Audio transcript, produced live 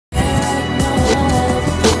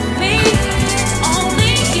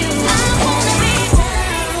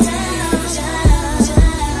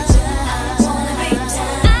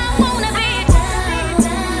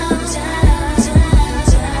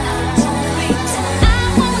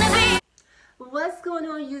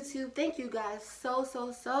YouTube. Thank you guys so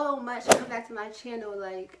much for coming back to my channel.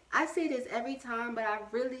 Like, I say this every time, but I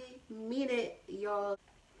really mean it, y'all.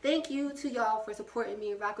 Thank you to y'all for supporting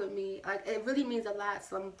me and rocking with me. Like, it really means a lot,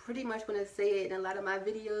 so I'm pretty much going to say it in a lot of my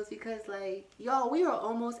videos because, like, y'all, we are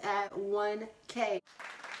almost at 1K.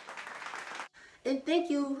 And thank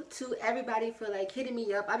you to everybody for, like, hitting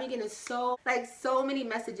me up. I've been getting so many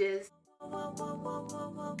messages.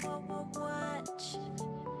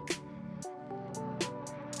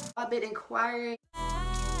 I've been inquiring.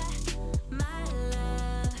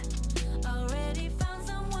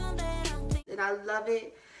 And I love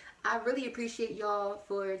it. I really appreciate y'all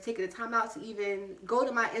for taking the time out to even go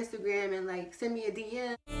to my Instagram and like send me a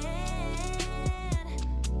DM.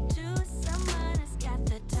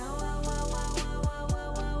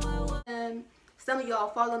 Some of y'all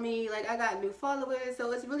follow me, like I got new followers,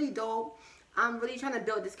 so it's really dope. I'm really trying to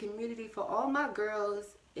build this community for all my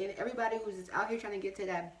girls and everybody who's just out here trying to get to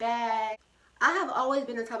that bag. I have always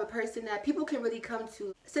been the type of person that people can really come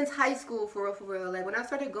to since high school, for real. Like when I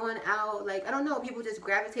started going out, like I don't know, people just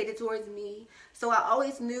gravitated towards me. So I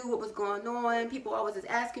always knew what was going on. People always just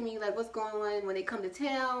asking me like what's going on when they come to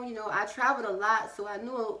town. You know, I traveled a lot, so I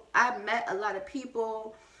knew I met a lot of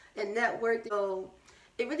people and networked. So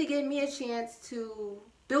it really gave me a chance to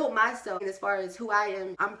build myself as far as who I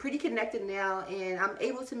am. I'm pretty connected now and I'm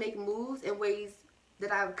able to make moves in ways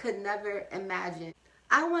that I could never imagine.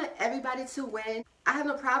 I want everybody to win. I have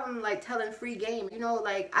no problem like telling free game. You know,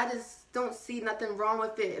 like I just don't see nothing wrong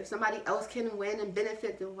with it. If somebody else can win and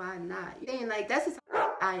benefit, then why not? And like that's just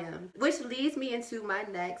how I am. Which leads me into my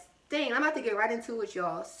next thing. I'm about to get right into it,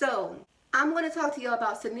 y'all. So I'm going to talk to y'all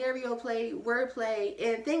about scenario play, wordplay,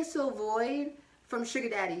 and things to avoid from sugar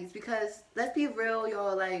daddies. Because let's be real,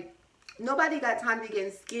 y'all, like nobody got time to be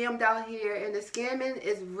getting scammed out here, and the scamming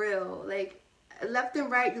is real. Like left and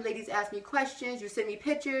right, you ladies ask me questions, you send me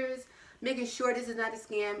pictures, making sure this is not a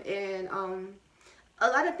scam, and a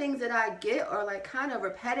lot of things that I get are like kind of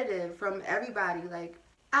repetitive from everybody. Like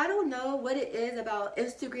I don't know what it is about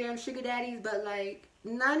Instagram sugar daddies, but like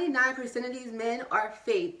 99% of these men are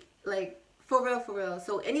fake, like for real.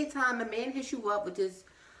 So anytime a man hits you up with this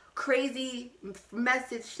crazy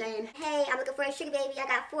message saying, hey, I'm looking for a sugar baby, I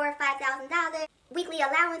got $4,000 or $5,000 weekly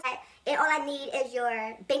allowance, and all I need is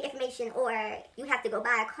your bank information, or you have to go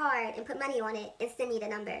buy a card and put money on it and send me the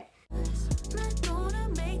number.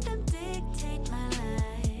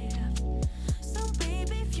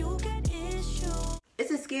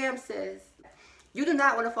 It's a scam, sis. You do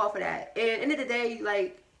not want to fall for that. And at the end of the day,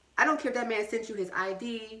 like, I don't care if that man sent you his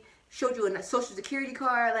ID, showed you a social security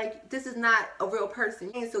card. Like, this is not a real person.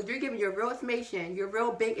 And so you're giving your real information, your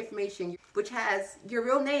real bank information, which has your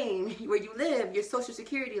real name, where you live, your social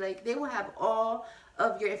security. Like, they will have all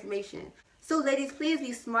of your information. So ladies, please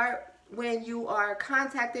be smart when you are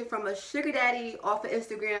contacted from a sugar daddy off of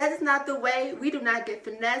Instagram. That is not the way. We do not get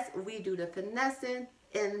finessed. We do the finessing,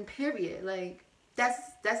 and period. Like, that's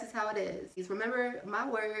just how it is. Remember my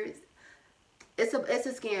words. It's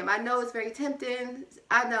a scam. I know it's very tempting.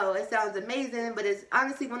 I know it sounds amazing, but it's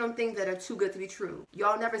honestly one of them things that are too good to be true.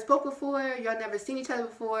 Y'all never spoke before. Y'all never seen each other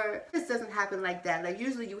before. This doesn't happen like that. Like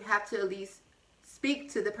usually you have to at least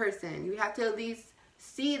speak to the person. You have to at least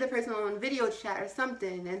see the person on video chat or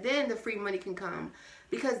something, and then the free money can come.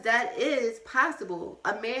 Because that is possible.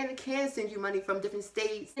 A man can send you money from different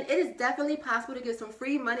states. And it is definitely possible to get some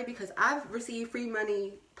free money, because I've received free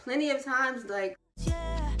money plenty of times. Like,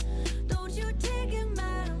 you take him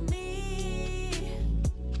out of me,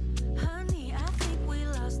 honey, I think we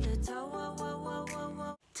lost the toe.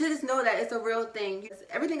 To just know that it's a real thing.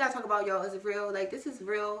 Everything I talk about, y'all, is real. Like, this is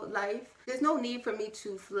real life. There's no need for me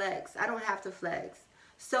to flex. I don't have to flex.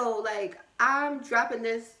 So like, I'm dropping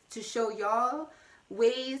this to show y'all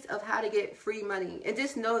ways of how to get free money. And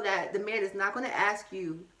just know that the man is not going to ask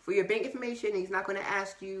you for your bank information. He's not going to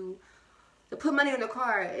ask you to put money on the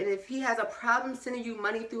card. And if he has a problem sending you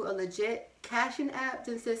money through a legit cashing app,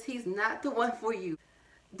 then says he's not the one for you.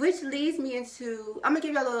 Which leads me into, I'm gonna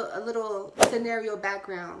give y'all a little scenario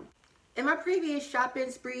background. In my previous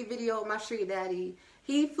shopping spree video, my sugar daddy,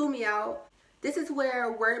 he flew me out. This is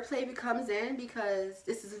where wordplay comes in, because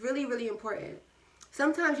this is really important.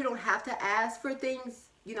 Sometimes you don't have to ask for things.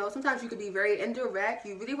 You know, sometimes you could be very indirect.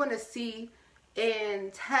 You really want to see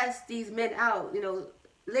and test these men out. You know,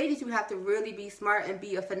 ladies, you have to really be smart and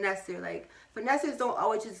be a finesser. Like, finessers don't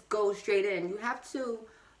always just go straight in. You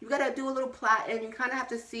gotta do a little plot, and you kind of have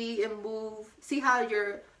to see and move, see how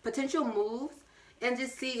your potential moves, and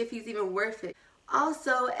just see if he's even worth it.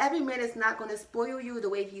 Also, every man is not going to spoil you the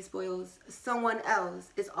way he spoils someone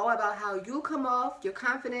else. It's all about how you come off, your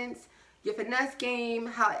confidence, your finesse game,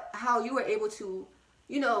 how you are able to,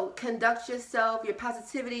 you know, conduct yourself, your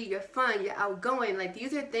positivity, your fun, your outgoing. Like,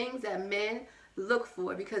 these are things that men look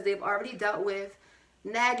for because they've already dealt with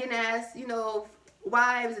nagging ass, you know,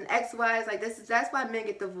 wives and ex-wives. Like, that's why men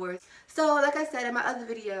get divorced. So like I said in my other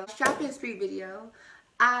video, shopping spree video,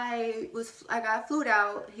 I got flued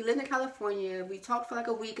out. He lived in California. We talked for like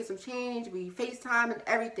a week and some change. We FaceTime and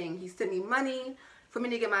everything. He sent me money for me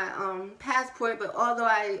to get my passport, but although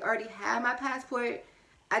I already had my passport,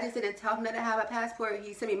 I just didn't tell him that I had my passport.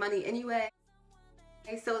 He sent me money anyway.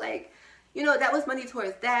 So like, you know, that was money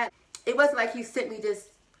towards that. It wasn't like he sent me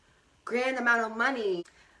this grand amount of money.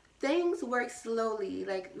 Things work slowly.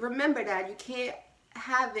 Like, remember that you can't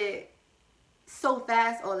have it so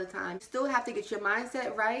fast all the time. You still have to get your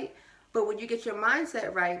mindset right, but when you get your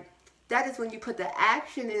mindset right, that is when you put the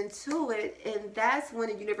action into it, and that's when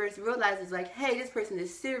the universe realizes, like, hey, this person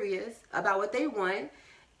is serious about what they want,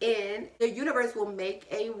 and the universe will make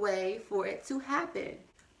a way for it to happen.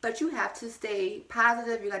 But you have to stay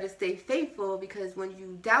positive. You got to stay faithful, because when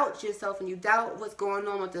you doubt yourself and you doubt what's going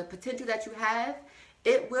on with the potential that you have,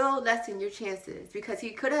 it will lessen your chances, because he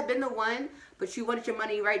could have been the one, but you wanted your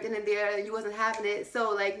money right then and there and you wasn't having it. So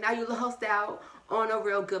like, now you lost out on a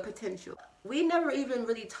real good potential. We never even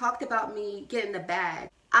really talked about me getting the bag.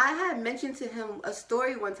 I had mentioned to him a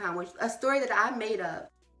story one time, a story that I made up.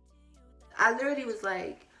 I literally was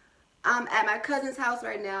like, I'm at my cousin's house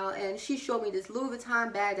right now, and she showed me this Louis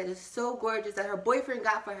Vuitton bag that is so gorgeous that her boyfriend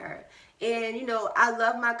got for her. And you know, I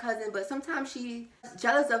love my cousin, but sometimes she's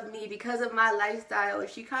jealous of me because of my lifestyle, and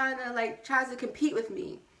she kind of like tries to compete with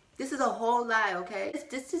me. This is a whole lie, okay?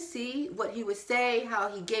 It's just to see what he would say, how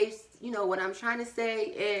he gauges, you know, what I'm trying to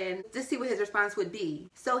say, and just see what his response would be.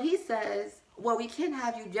 So he says, well, we can't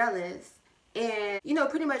have you jealous, and you know,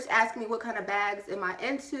 pretty much asking me what kind of bags am I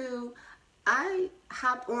into. I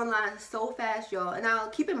hopped online so fast, y'all, and now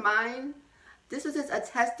keep in mind, this was just a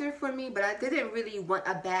tester for me, but I didn't really want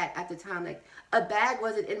a bag at the time. Like, a bag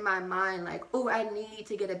wasn't in my mind like, oh, I need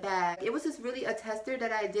to get a bag. It was just really a tester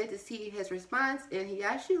that I did to see his response, and he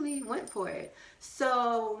actually went for it.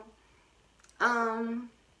 So I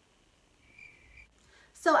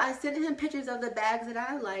sent him pictures of the bags that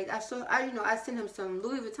I liked. I sent him some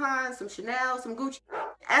Louis Vuitton, some Chanel, some Gucci,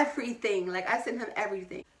 everything. Like, I sent him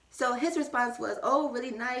everything. So his response was, oh,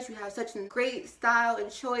 really nice, you have such a great style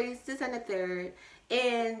and choice, this and the third.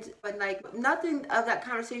 But like, nothing of that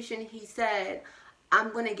conversation he said,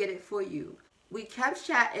 I'm gonna get it for you. We kept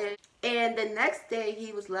chatting, and the next day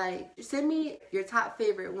he was like, send me your top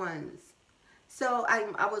favorite ones. So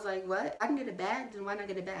I was like, what? I can get a bag, then why not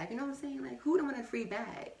get a bag? You know what I'm saying? Like, who don't want a free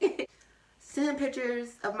bag? Send him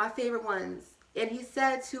pictures of my favorite ones. And he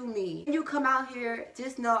said to me, when you come out here,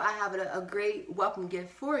 just know I have a great welcome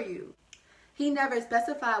gift for you. He never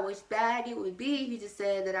specified which bag it would be. He just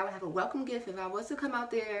said that I would have a welcome gift if I was to come out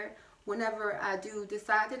there whenever I do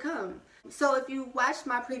decide to come. So if you watched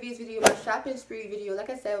my previous video, my shopping spree video, like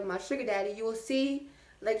I said, with my sugar daddy, you will see,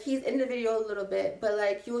 like, he's in the video a little bit, but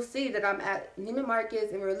like, you will see that I'm at Neiman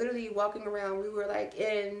Marcus and we're literally walking around. We were at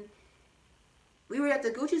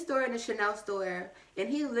the Gucci store and the Chanel store, and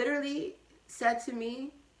he literally said to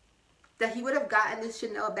me that he would have gotten this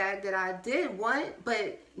Chanel bag that I did want,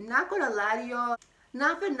 but not gonna lie to y'all,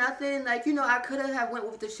 not for nothing, like, you know, I could have went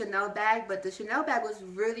with the Chanel bag, but the Chanel bag was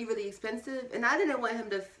really, really expensive, and I didn't want him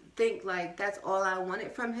to think like that's all I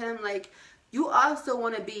wanted from him. Like, you also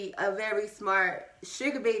want to be a very smart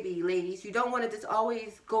sugar baby, ladies. You don't want to just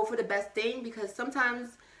always go for the best thing, because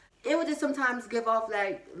sometimes it would just sometimes give off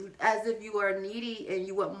like as if you are needy and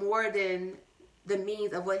you want more than the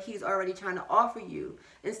means of what he's already trying to offer you.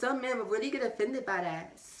 And some men would really get offended by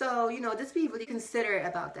that. So, you know, just be really considerate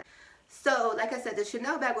about that. So, like I said, the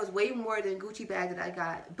Chanel bag was way more than Gucci bag that I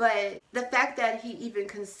got. But the fact that he even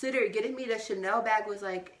considered getting me the Chanel bag was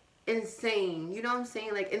like insane. You know what I'm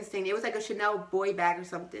saying? Like, insane. It was like a Chanel boy bag or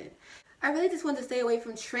something. I really just wanted to stay away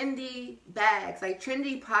from trendy bags, like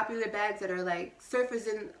trendy popular bags that are like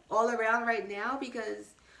surfacing all around right now,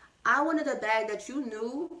 because I wanted a bag that you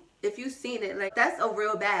knew, if you seen it, like, that's a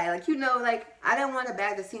real bag. Like, you know, like, I didn't want a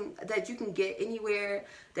bag that you can get anywhere,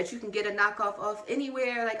 that you can get a knockoff of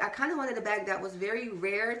anywhere. Like, I kind of wanted a bag that was very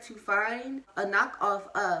rare to find a knockoff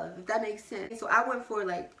of, if that makes sense. So I went for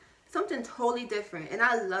like something totally different, and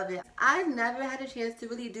I love it. I never had a chance to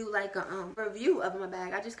really do like a review of my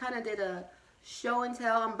bag. I just kind of did a show and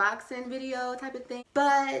tell unboxing video type of thing.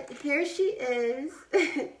 But here she is.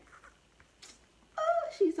 Oh,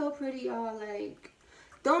 she's so pretty, y'all. Like,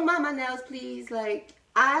 don't mind my nails, please. Like,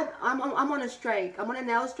 I'm on a strike. I'm on a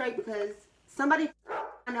nail strike because somebody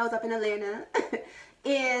my nails up in Atlanta,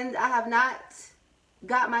 and I have not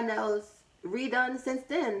got my nails redone since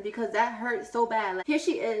then because that hurt so bad. Like, here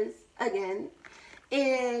she is again.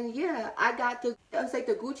 And yeah, I got it was like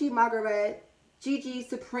the Gucci Margaret Gigi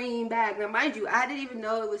Supreme bag. Now mind you, I didn't even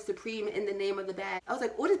know it was Supreme in the name of the bag. I was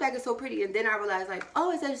like, oh, this bag is so pretty. And then I realized like,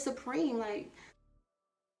 oh, it says Supreme. Like,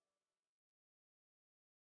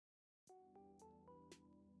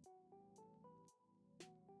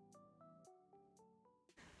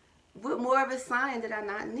 what more of a sign did I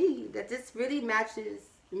not need? That this really matches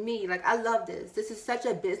me. Like, I love this. This is such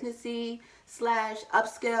a businessy slash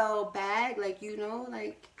upscale bag. Like, you know,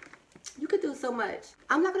 like, you could do so much.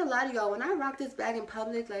 I'm not gonna lie to y'all, when I rock this bag in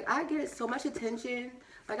public, like, I get so much attention.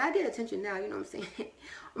 Like, I get attention now, you know what I'm saying?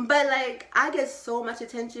 But like, I get so much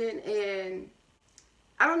attention, and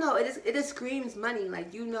I don't know, it just screams money.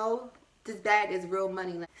 Like, you know, this bag is real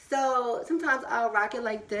money. Like, so sometimes I'll rock it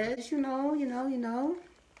like this, you know.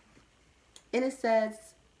 And it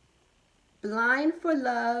says, blind for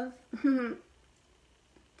love.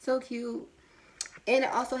 So cute. And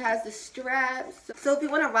it also has the straps. So if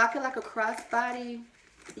you want to rock it like a crossbody,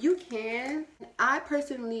 you can. I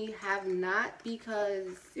personally have not because,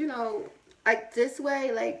 you know, like this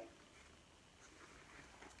way, like,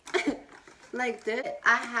 like this.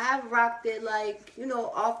 I have rocked it like, you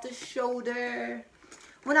know, off the shoulder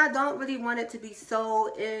when I don't really want it to be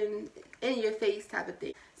so in your face type of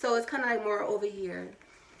thing. So it's kind of like more over here.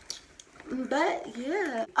 But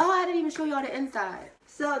yeah. Oh, I didn't even show y'all the inside.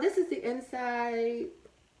 So this is the inside.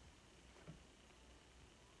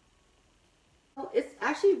 It's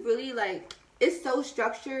actually really like, it's so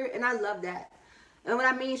structured, and I love that. And when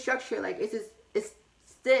I mean structure, like, it's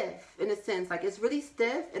stiff in a sense. Like, it's really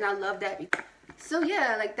stiff, and I love that. So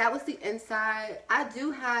yeah, like, that was the inside. I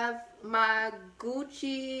do have my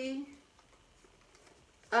Gucci.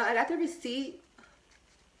 I got the receipt.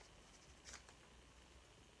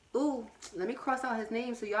 Ooh, let me cross out his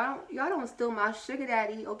name so y'all don't steal my sugar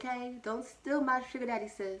daddy, okay? Don't steal my sugar daddy,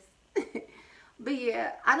 sis. But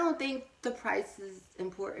yeah, I don't think the price is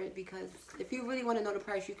important, because if you really want to know the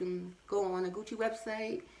price, you can go on a Gucci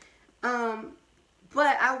website.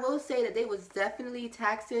 But I will say that they was definitely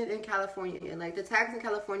taxing in California. Like, the tax in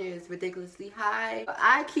California is ridiculously high.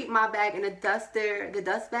 I keep my bag in a duster, the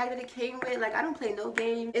dust bag that it came with. Like, I don't play no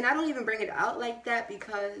game, and I don't even bring it out like that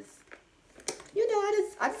because, you know,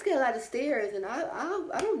 I just get a lot of stares, and I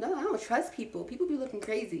don't know. I don't trust people. People be looking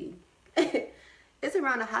crazy. It's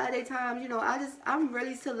around the holiday times, you know. I'm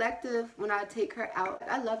really selective when I take her out.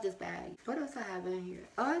 I love this bag. What else I have in here?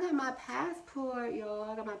 Oh, I got my passport, y'all.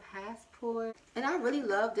 I got my passport. And I really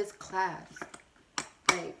love this clasp.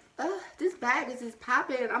 Like, this bag is just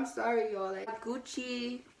popping. I'm sorry, y'all. Like,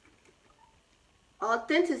 Gucci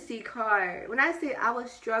authenticity card. When I say I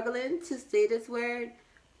was struggling to say this word,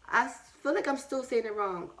 I feel like I'm still saying it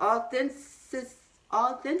wrong.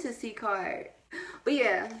 Authenticity card. But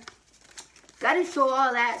yeah, gotta show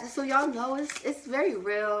all that just so y'all know it's very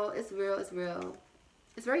real. It's real. It's real.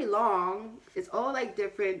 It's very long. It's all like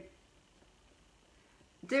different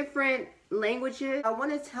languages. I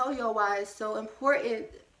want to tell y'all why it's so important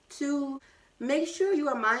to make sure you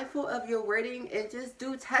are mindful of your wording and just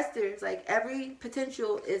do testers. Like, every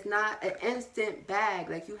potential is not an instant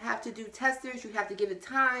bag. Like, you have to do testers. You have to give it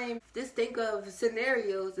time. Just think of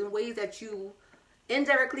scenarios and ways that you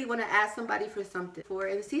indirectly want to ask somebody for something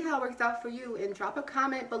and see how it works out for you. And drop a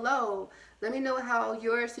comment below. Let me know how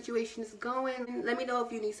your situation is going. Let me know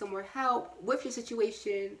if you need some more help with your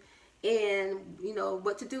situation, and you know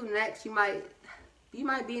what to do next. You might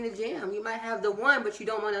be in a jam. You might have the one, but you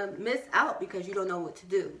don't want to miss out because you don't know what to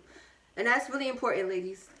do. And that's really important,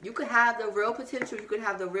 ladies. You could have the real potential, you could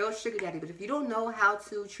have the real sugar daddy, but if you don't know how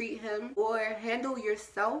to treat him or handle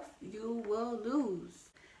yourself, you will lose.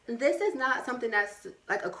 And this is not something that's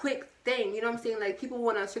like a quick thing, you know what I'm saying? Like, people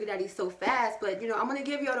want a sugar daddy so fast, but you know, I'm going to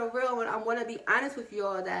give y'all the real, and I want to be honest with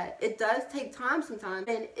y'all that it does take time sometimes.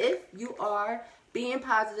 And if you are being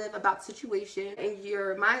positive about the situation and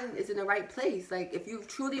your mind is in the right place, like, if you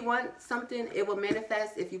truly want something, it will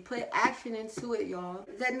manifest if you put action into it, y'all.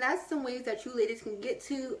 Then that's some ways that you ladies can get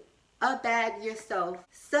to a bag yourself.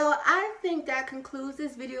 So I think that concludes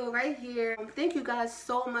this video right here. Thank you guys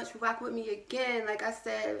so much for rocking with me again. Like I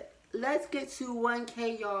said, let's get to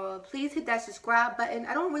 1K, y'all. Please hit that subscribe button.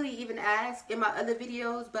 I don't really even ask in my other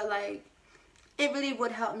videos, but like, it really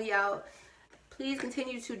would help me out. Please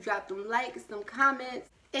continue to drop them likes, some comments,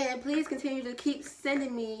 and please continue to keep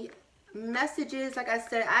sending me messages. Like I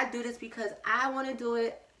said, I do this because I want to do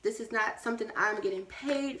it. This is not something I'm getting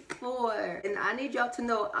paid for. And I need y'all to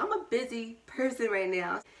know I'm a busy person right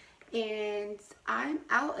now. And I'm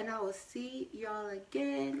out, and I will see y'all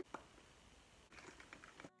again.